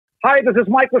Hi, this is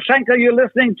Michael Schenker. You're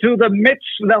listening to the Mitch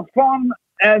Lafon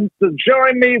and the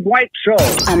Jeremy White Show.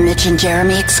 A Mitch and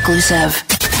Jeremy exclusive.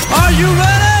 Are you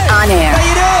ready? On air. How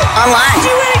you doing? Online.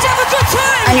 You ready to have a good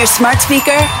time? On your smart speaker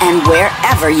and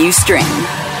wherever you stream.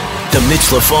 The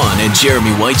Mitch Lafon and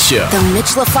Jeremy White Show. The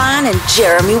Mitch Lafon and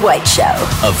Jeremy White Show.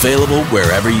 Available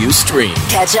wherever you stream.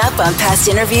 Catch up on past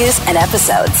interviews and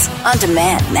episodes. On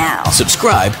demand now.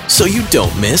 Subscribe so you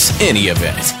don't miss any of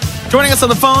it. Joining us on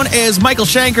the phone is Michael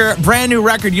Schenker. Brand new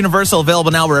record, Universal, available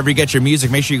now wherever you get your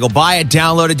music. Make sure you go buy it,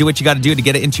 download it, do what you got to do to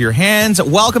get it into your hands.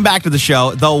 Welcome back to the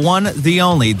show, the one, the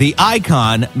only, the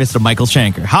icon, Mr. Michael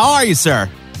Schenker. How are you, sir?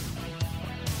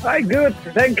 Hi, good.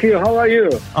 Thank you. How are you?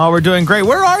 Oh, we're doing great.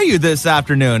 Where are you this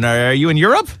afternoon? Are you in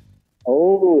Europe?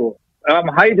 Oh, I'm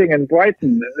hiding in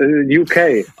Brighton,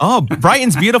 UK. Oh,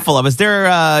 Brighton's beautiful. I was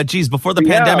there, before the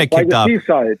pandemic by kicked the off.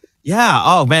 seaside. Yeah.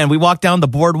 Oh, man. We walked down the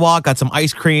boardwalk, got some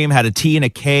ice cream, had a tea and a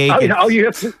cake.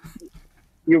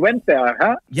 You went there,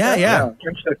 huh? Yeah.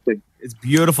 Interesting. It's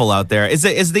beautiful out there. Is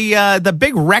the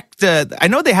big wreck? I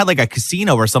know they had like a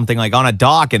casino or something like on a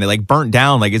dock and it like burnt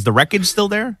down. Like, is the wreckage still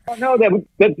there? Oh, no,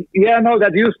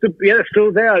 that used to be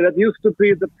still there. That used to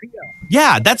be the pier.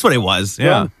 Yeah, that's what it was.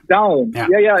 Yeah. Down. Yeah.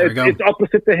 It's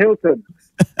opposite the Hilton.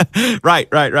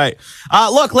 Right.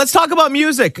 Look, let's talk about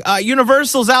music.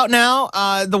 Universal's out now.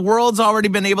 The world's already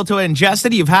been able to ingest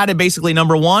it. You've had it basically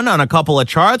number one on a couple of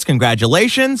charts.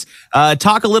 Congratulations.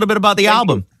 Talk a little bit about the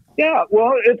album. Yeah,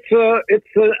 well, it's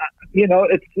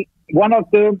one of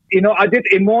the, I did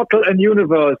Immortal and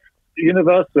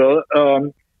Universal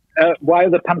while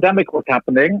the pandemic was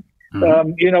happening.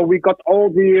 Mm-hmm. We got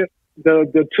all the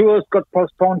tours got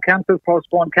postponed,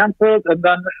 cancelled, and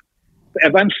then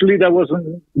eventually there was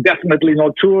definitely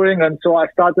no touring, and so I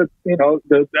started,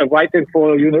 the writing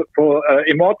for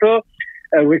Immortal.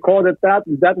 Recorded that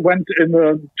went in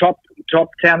the top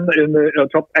 10 in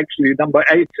the actually number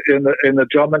 8 in the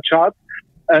German chart,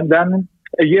 and then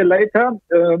a year later,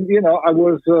 I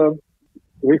was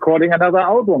recording another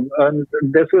album, and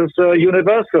this is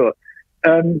Universal,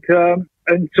 and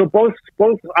so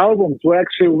both albums were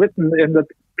actually written in the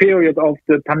period of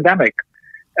the pandemic,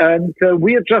 and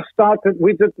we had just started.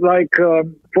 We did like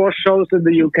 4 shows in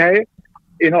the UK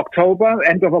in October,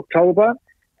 end of October.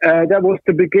 That was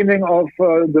the beginning of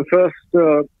the first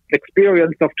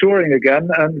experience of touring again,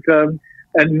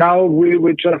 and now we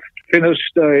just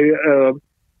finished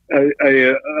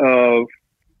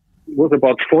was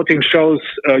about 14 shows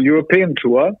European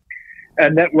tour,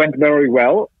 and that went very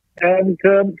well. And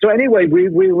so anyway, we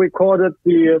recorded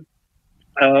the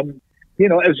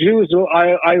as usual.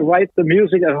 I write the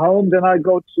music at home, then I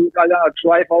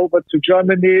drive over to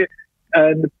Germany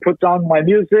and put down my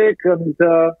music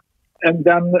and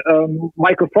then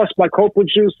Michael Voss, my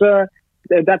co-producer,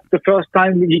 that's the first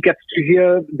time he gets to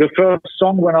hear the first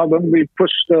song when we push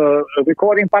the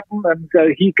recording button, and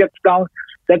he gets down.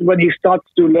 That's when he starts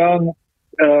to learn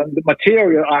the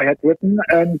material I had written,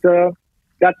 and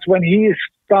that's when he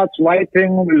starts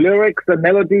writing lyrics and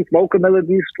melodies, vocal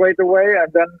melodies straight away.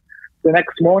 And then the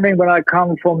next morning when I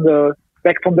come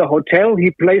back from the hotel,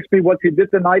 he plays me what he did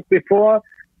the night before.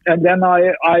 And then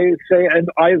I say, and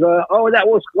either, oh, that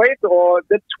was great, or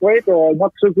that's great, or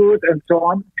not so good, and so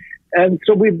on. And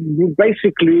so we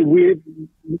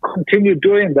continue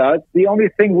doing that. The only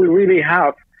thing we really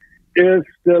have is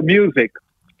the music.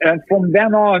 And from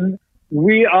then on,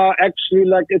 we are actually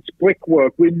like, it's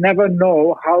brickwork. We never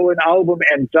know how an album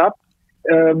ends up.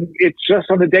 It's just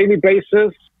on a daily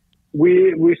basis.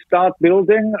 We start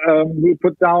building. We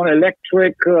put down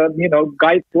electric,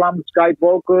 guide drums, guide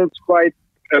vocals, guide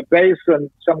bass, and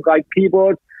some guide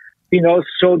keyboard,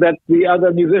 so that the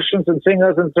other musicians and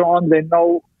singers and so on, they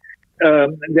know,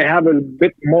 they have a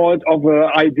bit more of an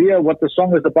idea what the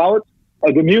song is about,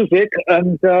 the music,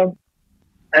 and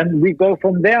we go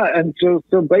from there. And so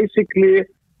basically,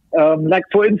 like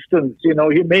for instance,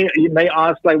 you may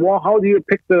ask, like, well, how do you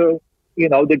pick the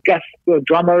guest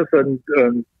drummers and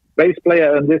bass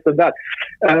player and this and that.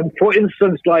 For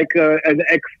instance, like an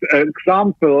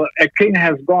example, A King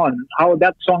Has Gone, how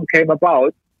that song came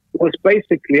about was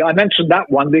basically, I mentioned that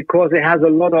one because it has a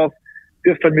lot of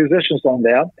different musicians on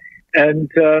there.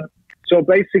 And so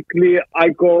basically I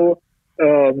go,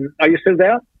 are you still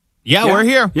there? Yeah, we're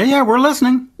here. Yeah, we're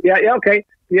listening. Yeah, okay.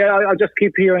 Yeah, I just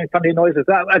keep hearing funny noises.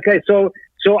 Okay, so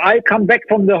I come back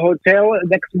from the hotel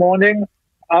next morning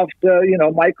after,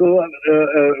 Michael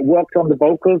worked on the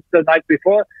vocals the night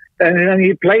before, and then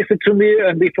he plays it to me,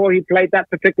 and before he played that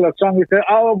particular song, he said,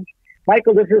 oh,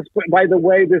 Michael, this is, by the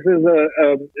way, this is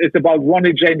it's about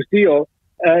Ronnie James Dio.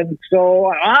 And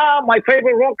so, my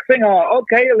favorite rock singer.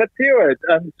 Okay, let's hear it.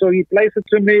 And so he plays it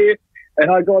to me, And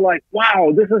I go like,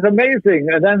 wow, this is amazing.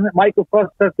 And then Michael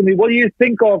Frost says to me, what do you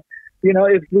think of,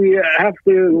 if we have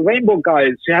the Rainbow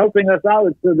guys helping us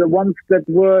out, the ones that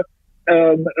were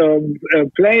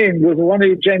playing with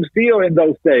Ronnie James Dio in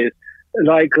those days,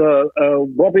 like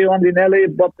Bobby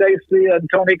Rondinelli, Bob Daisley, and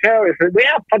Tony Carey. So,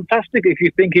 yeah, fantastic if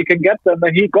you think he can get them.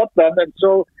 And he got them. And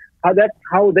so that's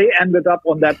how they ended up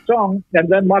on that song. And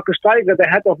then Markus Steiger, the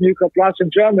head of Nuclear Blast in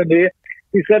Germany,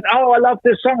 he said, oh, I love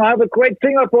this song. I have a great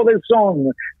singer for this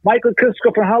song, Michael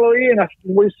Kiske from Halloween.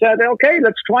 We said, okay,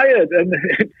 let's try it. And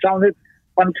it sounded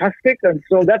fantastic. And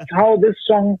so that's how this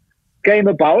song came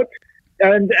about.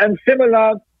 And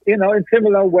similar, in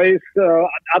similar ways,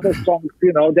 other songs,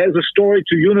 there's a story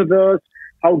to Universe,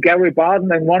 how Gary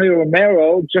Barden and Ronnie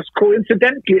Romero just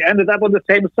coincidentally ended up on the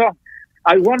same song.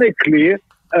 Ironically,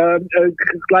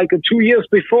 like 2 years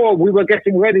before, we were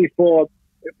getting ready for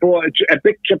a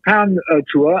big Japan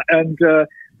tour, and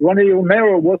Ronnie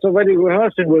Romero was already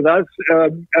rehearsing with us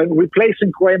and replacing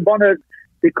Graham Bonnet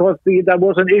because there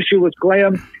was an issue with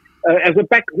Graham as a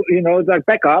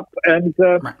backup, and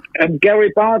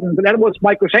Gary Barden. That was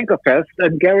Michael Schenker Fest,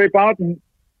 and Gary Barden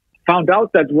found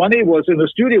out that Ronnie was in the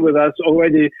studio with us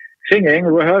already singing,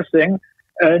 rehearsing,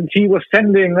 and he was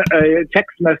sending a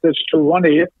text message to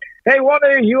Ronnie. Hey,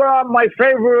 Ronnie, you are my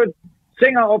favorite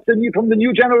singer from the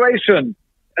new generation.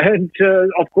 And,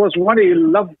 of course, Ronnie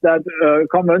loved that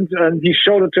comment, and he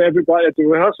showed it to everybody at the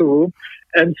rehearsal room.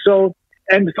 And so,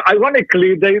 and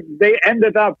ironically, they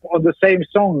ended up on the same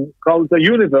song called The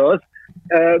Universe.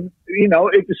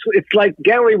 It's like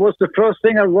Gary was the first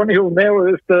singer, Ronnie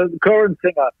Romero is the current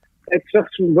singer. It's just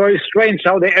very strange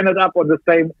how they ended up on the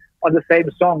same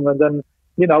song. And then,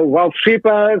 Ralph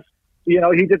Scheepers, he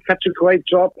did such a great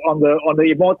job on the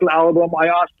Immortal album. I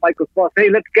asked Michael Frost, hey,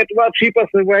 let's get Ralph Scheepers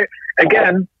away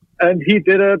again, and he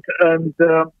did it. And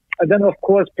then of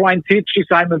course Brian Tichy,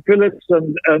 Simon Phillips,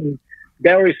 and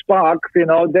Barry Sparks. They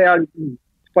are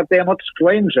not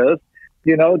strangers.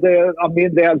 They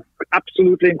are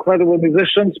absolutely incredible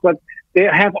musicians, but they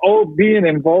have all been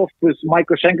involved with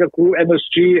Michael Schenker crew,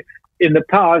 MSG, in the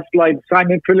past. Like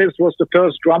Simon Phillips was the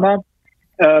first drummer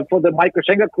for the Michael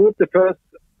Schenker group, the first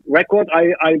record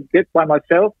I did by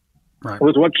myself. Right.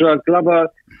 With Roger Glover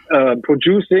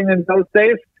producing in those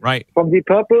days, right, from Deep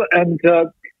Purple, and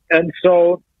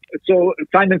so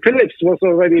Simon Phillips was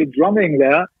already drumming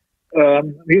there.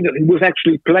 He was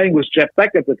actually playing with Jeff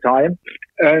Beck at the time,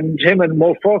 and him and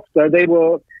Mo Foster, they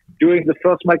were doing the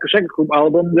first Michael Schenker Group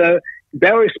album.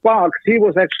 Barry Sparks, he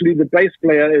was actually the bass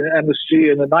player in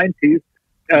MSG in the 90s,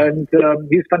 and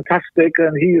he's fantastic,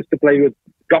 and he used to play with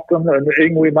Dokken and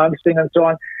Yngwie Malmsteen and so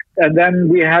on. And then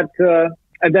we had,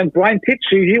 and then Brian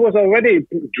Tichy, he was already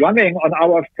drumming on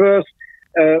our first,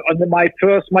 my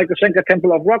first Michael Schenker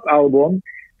Temple of Rock album,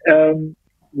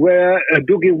 where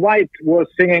Doogie White was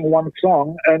singing one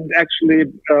song, and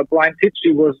actually Brian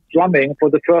Tichy was drumming for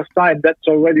the first time. That's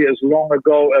already as long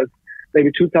ago as maybe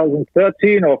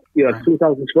 2013 or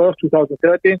 2012,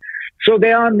 2013. So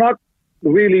they are not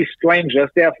really strangers.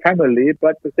 They are family,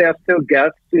 but they are still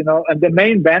guests, and the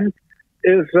main band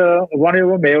is Ronnie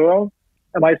Romero,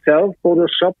 and myself,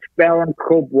 Photoshop, Baron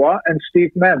Courbois, and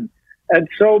Steve Mann. And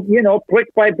so,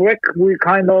 brick by brick, we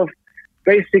kind of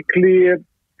basically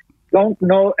don't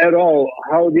know at all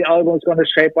how the album is going to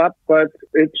shape up, but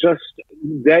it's just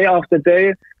day after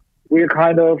day, we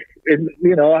kind of,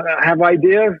 have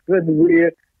ideas, and we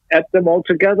add them all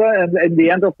together, and at the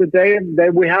end of the day,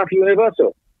 then we have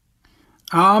Universal.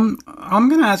 I'm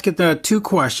going to ask you the two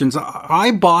questions.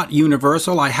 I bought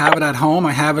Universal. I have it at home.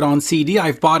 I have it on CD.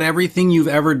 I've bought everything you've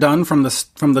ever done from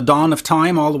the dawn of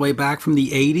time all the way back from the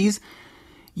 80s.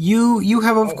 You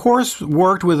have, of course,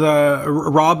 worked with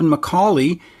Robin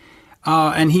McCauley,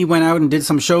 and he went out and did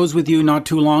some shows with you not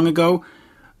too long ago.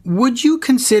 Would you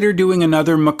consider doing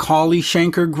another Macaulay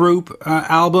Schenker Group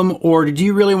album, or did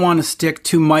you really want to stick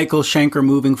to Michael Schenker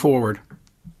moving forward?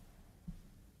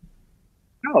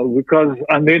 No, because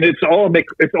it's all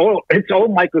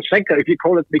Michael Schenker. If you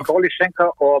call it Macaulay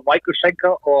Schenker or Michael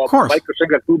Schenker or Michael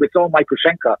Schenker Group, it's all Michael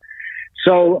Schenker.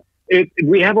 So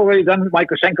we have already done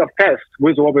Michael Schenker Fest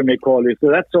with Robin McCauley,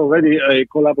 so that's already a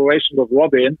collaboration with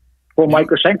Robin for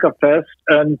Michael Schenker Fest,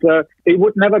 and it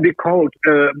would never be called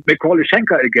Macaulay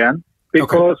Schenker again,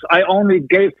 because I only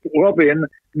gave Robin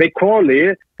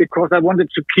McCauley because I wanted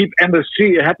to keep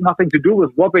MSG. It had nothing to do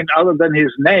with Robin other than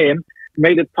his name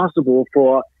made it possible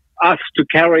for us to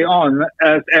carry on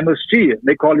as MSG,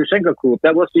 Macaulay Schenker Group.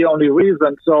 That was the only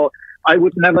reason. So I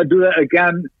would never do that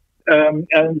again. And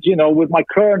with my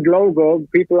current logo,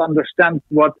 people understand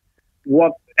what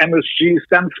MSG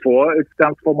stands for. It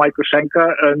stands for Michael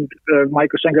Schenker and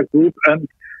Michael Schenker Group. And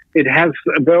It has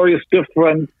various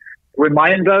different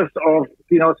reminders of,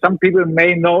 some people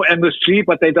may know MSG,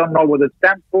 but they don't know what it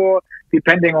stands for,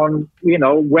 depending on,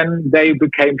 when they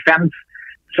became fans.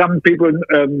 Some people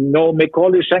know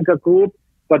Macaulay Schenker Group,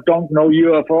 but don't know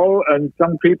UFO. And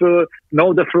some people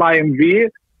know the Flying V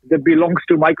that belongs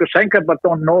to Michael Schenker, but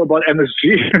don't know about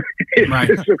MSG.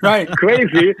 It's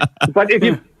crazy. But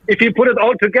if you put it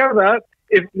all together,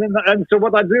 so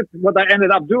what I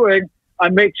ended up doing, I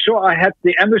made sure I had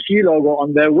the MSG logo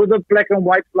on there with a black and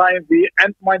white Flying V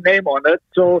and my name on it.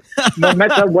 So no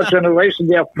matter what generation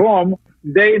they are from,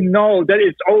 they know that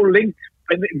it's all linked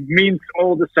and it means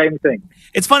all the same thing.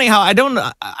 It's funny how I don't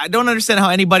understand how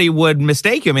anybody would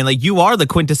mistake you. I mean, like, you are the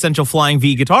quintessential Flying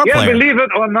V guitar player. Yeah, believe it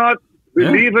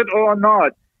or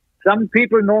not. Some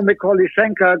people know Macaulay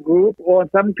Schenker Group, or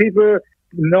some people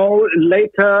know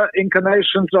later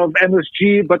incarnations of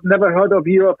MSG, but never heard of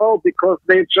UFO because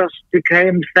they just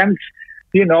became fans,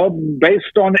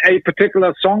 based on a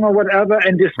particular song or whatever,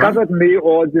 and discovered me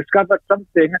or discovered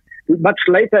something much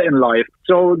later in life.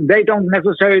 So they don't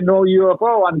necessarily know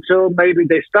UFO until maybe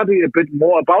they study a bit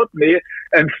more about me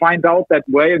and find out that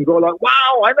way and go like,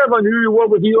 wow, I never knew you were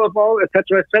with UFO,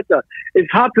 etc., etc. It's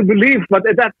hard to believe, but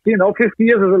that's, 50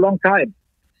 years is a long time.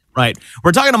 Right.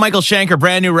 We're talking to Michael Schenker,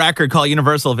 brand new record called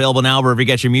Universal, available now wherever you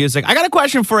get your music. I got a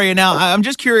question for you now. I'm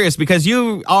just curious because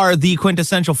you are the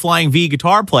quintessential Flying V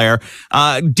guitar player.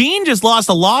 Dean just lost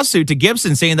a lawsuit to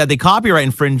Gibson saying that they copyright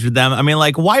infringed with them. I mean,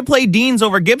 like, why play Dean's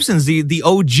over Gibson's, the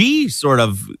OG sort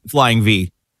of Flying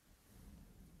V?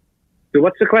 So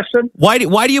what's the question? Why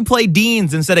do you play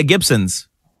Dean's instead of Gibson's?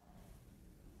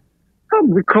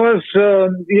 Because,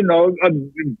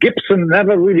 Gibson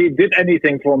never really did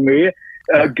anything for me.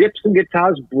 Gibson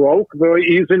guitars broke very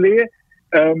easily.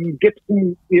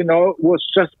 Gibson, was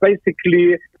just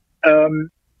basically, I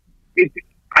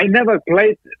never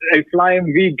played a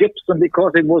Flying V Gibson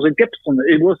because it was a Gibson.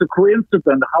 It was a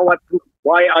coincidence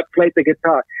why I played the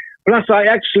guitar. Plus,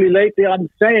 lately I'm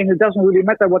saying it doesn't really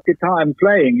matter what guitar I'm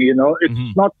playing. It's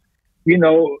not,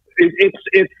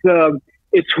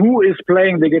 it's who is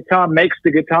playing the guitar makes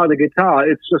the guitar the guitar.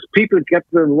 It's just people get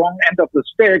the wrong end of the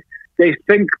stick. They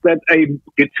think that a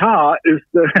guitar is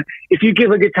if you give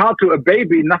a guitar to a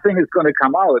baby, nothing is going to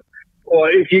come out. Or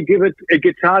if you give a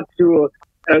guitar to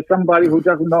somebody who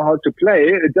doesn't know how to play,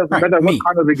 it doesn't matter what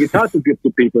kind of a guitar to give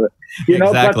to people.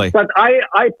 Exactly. But I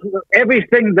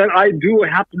everything that I do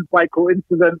happens by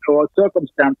coincidence or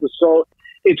circumstances. So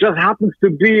it just happens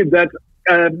to be that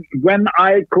when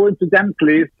I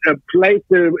coincidentally played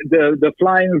the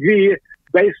Flying V,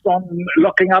 based on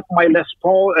locking up my Les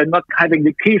Paul and not having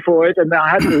the key for it, and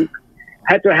I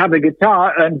had to have a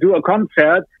guitar and do a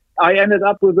concert, I ended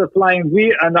up with a Flying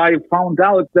V, and I found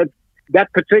out that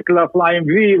particular Flying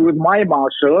V with my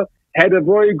Marshall had a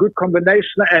very good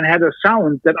combination and had a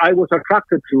sound that I was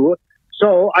attracted to.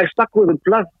 So I stuck with it.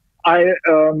 Plus,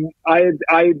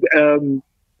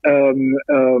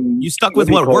 you stuck with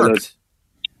what worked.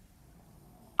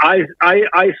 I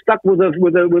stuck with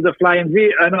the Flying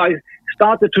V, and I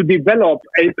started to develop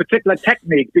a particular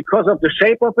technique because of the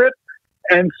shape of it.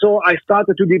 And so I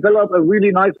started to develop a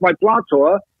really nice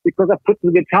vibrator because I put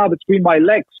the guitar between my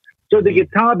legs. So the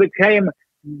guitar became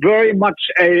very much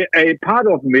a part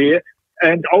of me.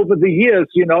 And over the years,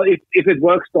 if it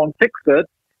works, don't fix it.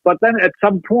 But then at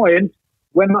some point,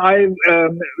 when I,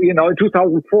 in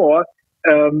 2004,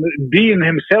 Dean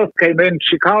himself came in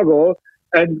Chicago,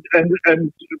 and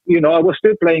I was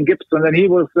still playing Gibson, and he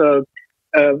was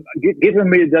giving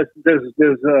me this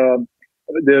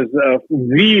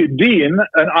V Dean,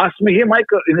 and asked me, here,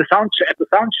 Michael, at the sound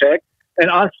check, and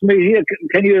asked me, here,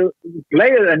 can you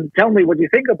play it and tell me what you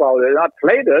think about it? And I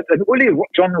played it, and only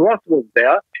John Ross was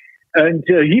there, and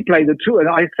he played it too. And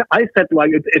I said,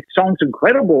 like, it sounds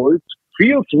incredible. It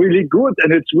feels really good,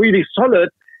 and it's really solid,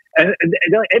 and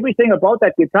everything about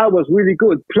that guitar was really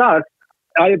good. Plus,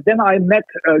 I met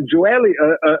Elliot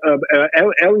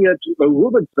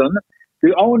Rubinson,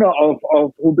 the owner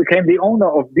who became the owner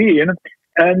of Dean,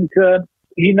 and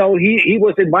he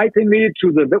was inviting me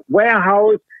to the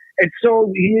warehouse, and so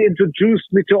he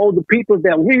introduced me to all the people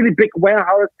there, really big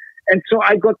warehouse, and so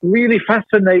I got really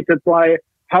fascinated by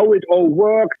how it all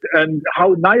worked and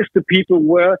how nice the people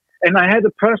were, and I had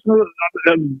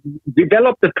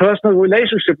developed a personal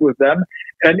relationship with them.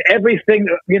 And everything,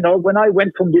 when I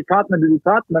went from department to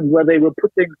department where they were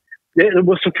it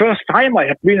was the first time I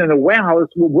had been in a warehouse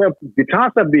where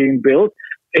guitars are being built,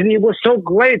 and it was so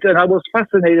great, and I was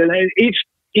fascinated. And each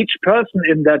person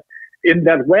in that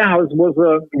warehouse was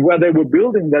where they were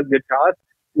building that guitar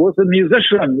was a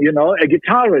musician, a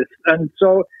guitarist, and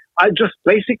so I just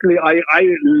basically I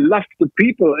loved the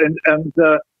people, and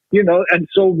and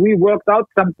so we worked out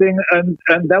something, and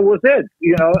that was it.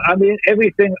 I mean,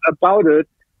 everything about it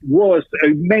was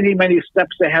many, many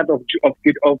steps ahead of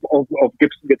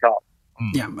Gibson guitar.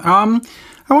 Yeah.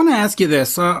 I want to ask you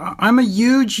this. I'm a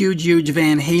huge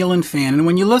Van Halen fan, and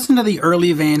when you listen to the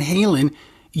early Van Halen,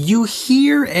 you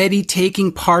hear Eddie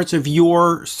taking parts of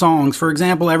your songs. For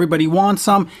example, Everybody Wants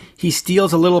Some. He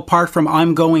steals a little part from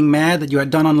I'm Going Mad that you had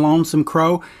done on Lonesome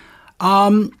Crow.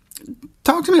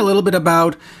 Talk to me a little bit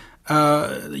about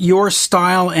your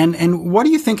style, and what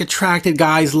do you think attracted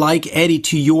guys like Eddie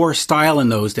to your style in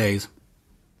those days?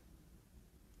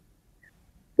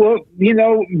 Well,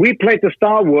 we played the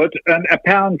Starwood, and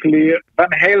apparently Van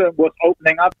Halen was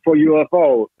opening up for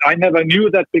UFO. I never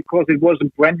knew that because it was a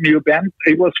brand new band.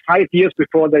 It was 5 years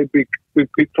before they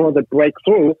broke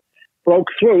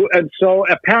through. And so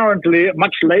apparently,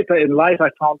 much later in life, I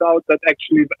found out that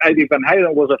actually Eddie Van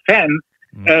Halen was a fan,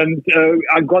 and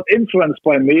I got influenced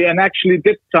by me and actually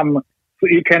did some.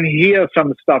 You can hear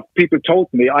some stuff people told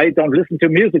me. I don't listen to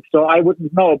music, so I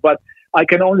wouldn't know, but I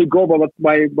can only go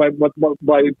by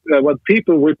what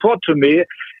people report to me.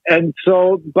 And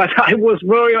so, but I was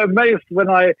very amazed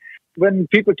when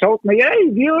people told me, "Hey,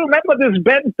 do you remember this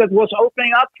band that was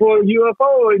opening up for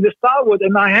UFO in the Starwood?"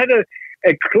 And I had a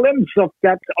glimpse of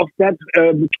that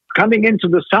coming into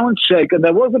the sound check, and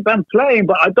there was a band playing,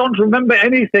 but I don't remember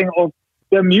anything of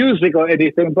the music or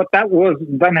anything. But that was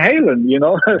Van Halen,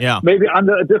 Yeah. maybe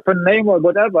under a different name or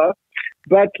whatever.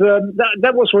 But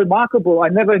that was remarkable. I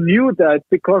never knew that,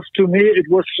 because to me it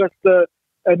was just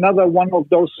another one of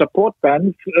those support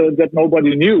bands that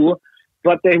nobody knew,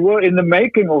 but they were in the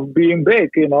making of being big,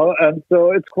 and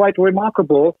so it's quite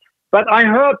remarkable. But I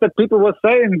heard that people were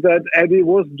saying that Eddie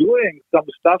was doing some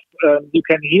stuff. You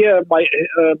can hear my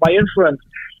influence.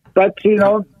 But,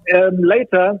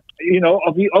 later,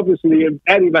 obviously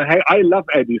Eddie Van Halen, I love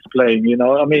Eddie's playing,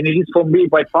 I mean, he's for me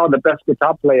by far the best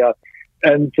guitar player.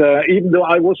 And even though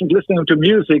I wasn't listening to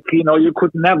music, you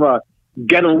could never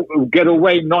get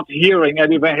away not hearing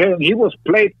Eddie Van Halen. He was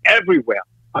played everywhere.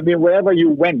 I mean, wherever you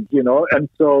went, and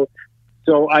so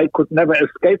I could never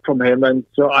escape from him. And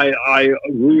so I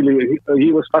really,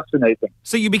 he was fascinating.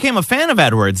 So you became a fan of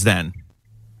Edwards then?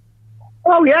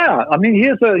 Oh yeah. I mean, he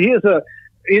is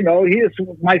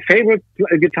my favorite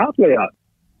guitar player.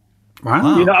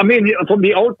 Wow. I mean, from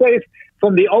the old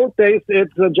days,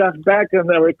 it's Jeff Beck and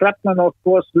Eric Clapton, of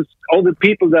course, all the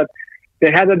people that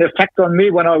they had an effect on me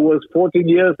when I was 14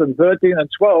 years and 13 and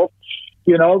 12,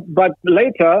 but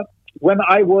later when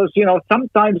I was,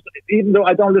 sometimes, even though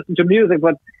I don't listen to music,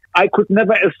 but I could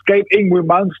never escape Yngwie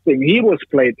Malmsteen. He was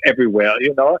played everywhere,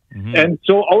 Mm-hmm. And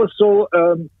so also,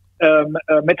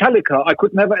 Metallica, I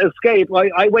could never escape.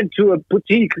 I went to a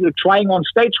boutique trying on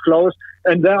stage clothes,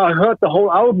 and then I heard the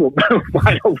whole album while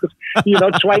I was,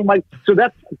 trying so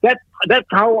that's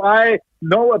how I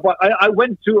know about. I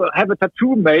went to have a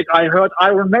tattoo made. I heard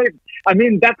Iron Maiden. I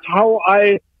mean, that's how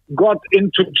I got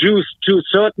introduced to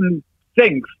certain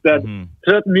things, that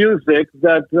certain music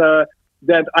that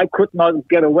I could not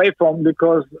get away from,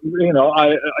 because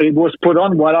it was put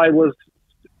on while I was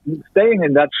staying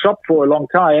in that shop for a long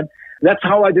time. That's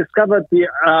how I discovered the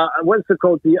what's it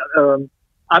called, the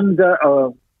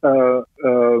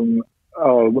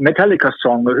Metallica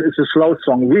song. It's a slow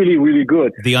song, really, really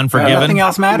good. The Unforgiven. Nothing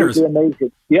Else Matters.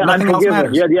 Amazing. Yeah, Nothing Else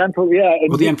Matters. Yeah, the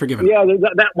Unforgiven. Yeah,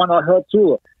 that one I heard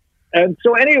too. And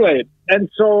so anyway, I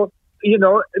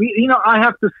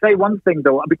have to say one thing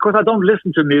though, because I don't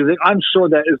listen to music. I'm sure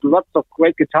there is lots of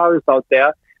great guitarists out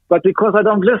there, but because I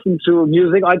don't listen to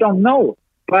music, I don't know.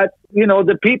 But,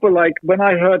 the people, like when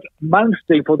I heard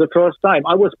Malmsteen for the first time,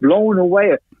 I was blown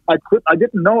away. I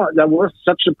didn't know there was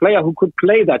such a player who could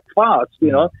play that fast,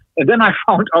 And then I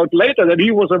found out later that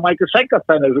he was a Michael Schenker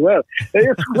fan as well.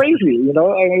 It's crazy, I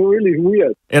mean, really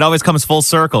weird. It always comes full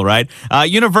circle, right?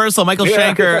 Universal, Michael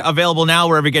Schenker, available now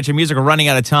wherever you get your music. We're running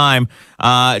out of time.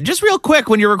 Just real quick,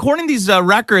 when you're recording these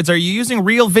records, are you using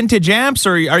real vintage amps,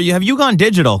 or have you gone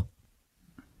digital?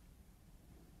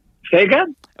 Say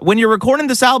again? When you're recording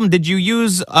this album, did you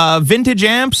use vintage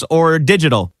amps or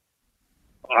digital?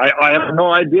 I have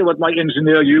no idea what my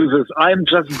engineer uses. I'm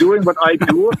just doing what I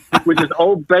do, which is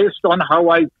all based on how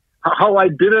I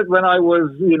did it when I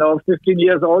was, 15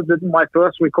 years old, did my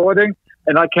first recording,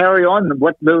 and I carry on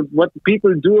what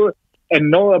people do and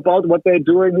know about what they're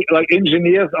doing. Like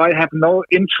engineers, I have no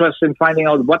interest in finding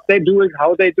out what they're doing,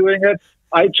 how they're doing it.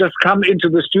 I just come into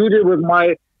the studio with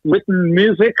my written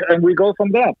music, and we go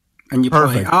from there. And you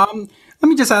play. Let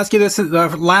me just ask you this, the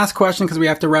last question, because we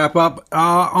have to wrap up.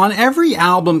 On every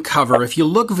album cover, if you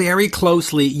look very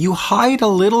closely, you hide a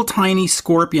little tiny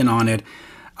scorpion on it.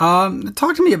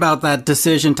 Talk to me about that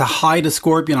decision to hide a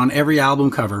scorpion on every album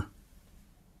cover.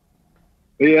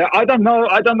 Yeah, I don't know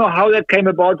how that came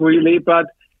about really, but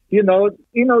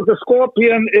the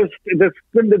scorpion is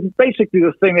basically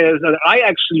the thing is that I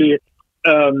actually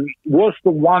was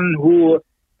the one who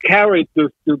carried the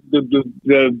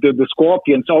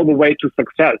scorpions all the way to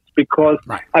success, because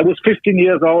I was 15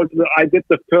 years old. I did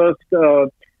the first,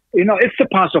 it's the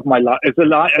past of my life. It's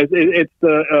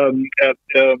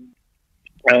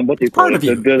what do you call it?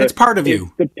 It's part of you.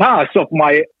 It's the past of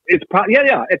my. It's part.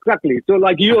 Yeah, exactly. So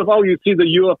like UFO, you see the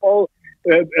UFO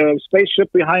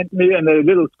spaceship behind me and a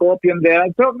little scorpion there.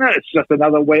 So no, it's just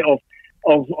another way of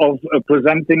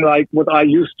presenting like what I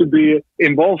used to be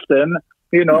involved in.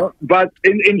 But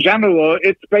in general,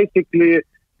 it's basically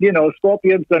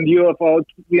scorpions and UFOs.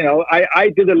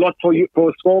 I did a lot for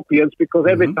scorpions, because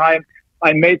every time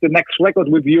I made the next record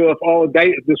with UFO,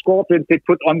 the Scorpions, they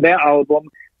put on their album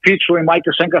featuring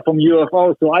Michael Schenker from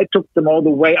UFO. So I took them all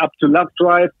the way up to Love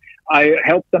Drive. I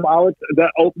helped them out.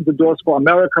 That opened the doors for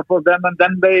America for them. And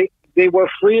then they were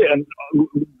free and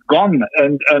gone.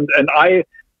 And I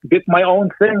did my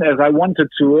own thing as I wanted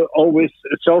to, always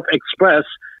self-express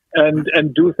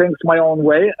and do things my own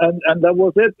way. And that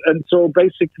was it. And so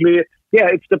basically,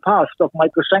 it's the past of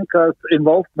Michael Schenker's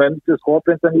involvement, the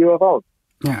Scorpions and UFOs.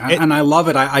 Yeah, and I love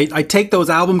it. I take those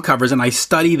album covers and I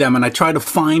study them and I try to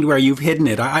find where you've hidden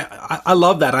it. I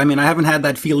love that. I mean, I haven't had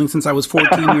that feeling since I was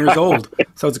 14 years old.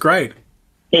 So it's great.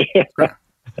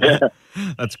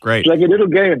 That's great. It's like a little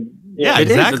game. Yeah,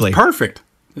 exactly. It's perfect.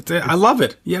 I love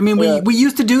it. Yeah, I mean, we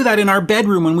used to do that in our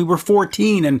bedroom when we were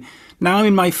 14, and now I'm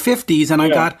in my 50s, and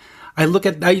I look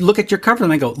at your cover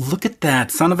and I go, look at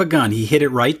that son of a gun. He hit it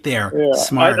right there. Yeah.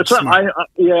 Smart. I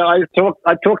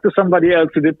talked to somebody else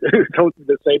who told me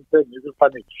the same thing. It's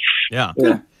funny. Yeah.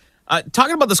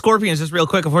 Talking about the Scorpions just real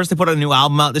quick. Of course, they put a new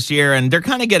album out this year, and they're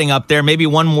kind of getting up there. Maybe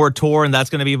one more tour, and that's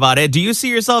going to be about it. Do you see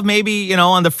yourself maybe,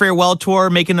 on the Farewell Tour,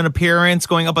 making an appearance,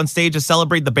 going up on stage to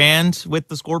celebrate the band with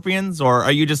the Scorpions, or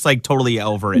are you just like totally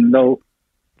over it? No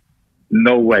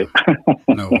way.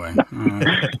 No way.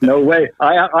 No way.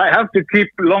 I have to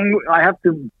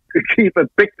keep a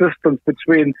big distance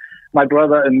between my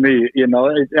brother and me.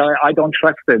 I don't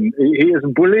trust him. He is a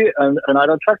bully, and I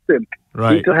don't trust him.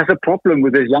 Right. He still has a problem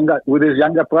with his younger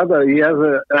brother. He has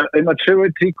a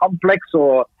immaturity complex,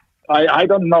 or I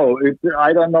don't know.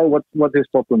 I don't know what his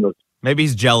problem is. Maybe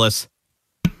he's jealous.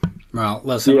 Well,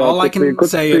 listen. All I can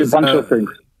say is a bunch of things.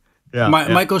 Yeah,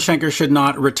 Michael Schenker should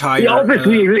not retire. He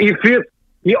obviously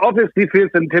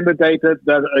feels intimidated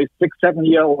that a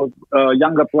 6-7-year-old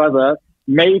younger brother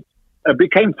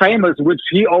became famous, which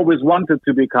he always wanted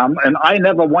to become, and I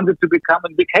never wanted to become,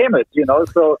 and became it.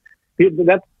 So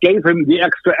that gave him the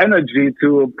extra energy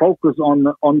to focus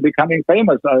on becoming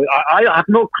famous. I have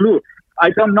no clue.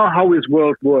 I don't know how his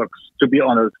world works, to be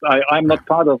honest. I'm not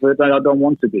part of it, and I don't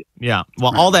want to be. Yeah.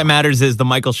 Well, all that matters is the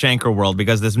Michael Schenker world,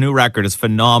 because this new record is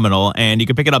phenomenal, and you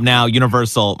can pick it up now,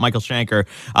 Universal, Michael Schenker.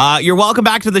 You're welcome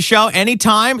back to the show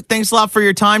anytime. Thanks a lot for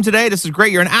your time today. This is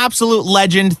great. You're an absolute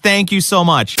legend. Thank you so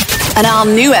much. An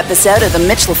all-new episode of The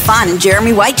Mitch LaFon and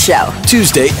Jeremy White Show.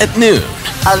 Tuesday at noon.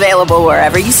 Available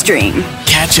wherever you stream.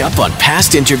 Catch up on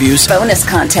past interviews, bonus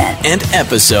content, and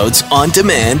episodes on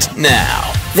demand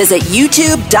now. Visit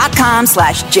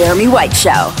youtube.com/Jeremy White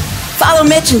Show. Follow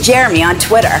Mitch and Jeremy on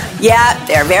Twitter. Yeah,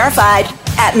 they're verified.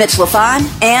 @Mitch LaFon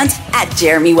and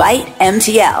 @Jeremy White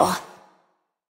MTL.